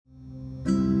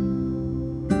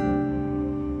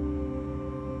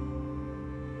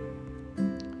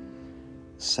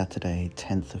Saturday,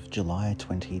 10th of July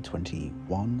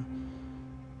 2021.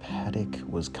 Paddock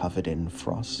was covered in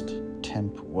frost.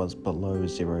 Temp was below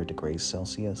 0 degrees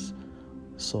Celsius.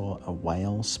 Saw a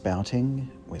whale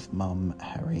spouting with Mum,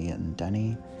 Harry and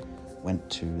Danny. Went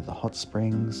to the hot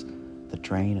springs. The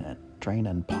drain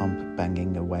and pump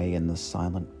banging away in the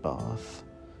silent bath.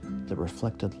 The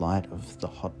reflected light of the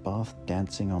hot bath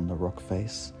dancing on the rock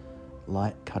face.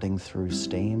 Light cutting through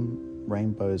steam.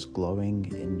 Rainbows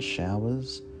glowing in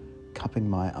showers. Cupping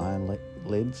my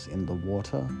eyelids in the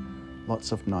water.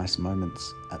 Lots of nice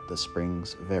moments at the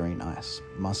springs, very nice.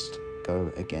 Must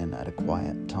go again at a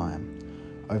quiet time.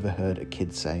 Overheard a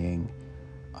kid saying,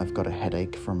 "I've got a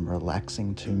headache from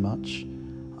relaxing too much."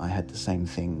 I had the same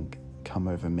thing come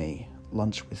over me.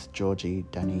 Lunch with Georgie,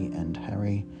 Danny and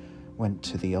Harry. Went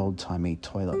to the old-timey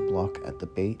toilet block at the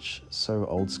beach, so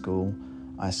old school,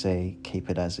 I say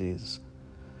keep it as is.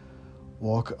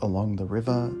 Walk along the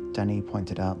river. Danny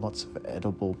pointed out lots of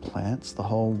edible plants the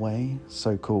whole way.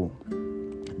 So cool.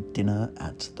 Dinner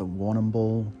at the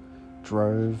Warrnambool.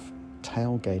 Drove,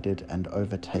 tailgated and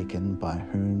overtaken by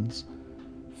hoons.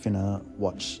 Finna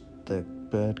watch the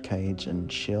birdcage and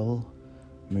chill.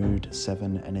 Mood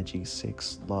 7, energy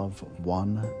 6, love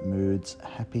 1. Moods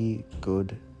happy,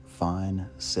 good, fine,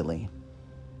 silly.